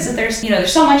too is that there's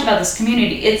so much about this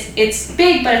community. It's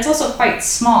big, but it's also quite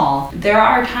small. There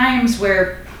are times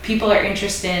where people are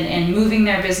interested in moving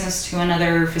their business to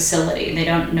another facility they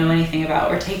don't know anything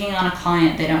about, or taking on a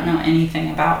client they don't know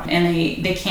anything about, and they can't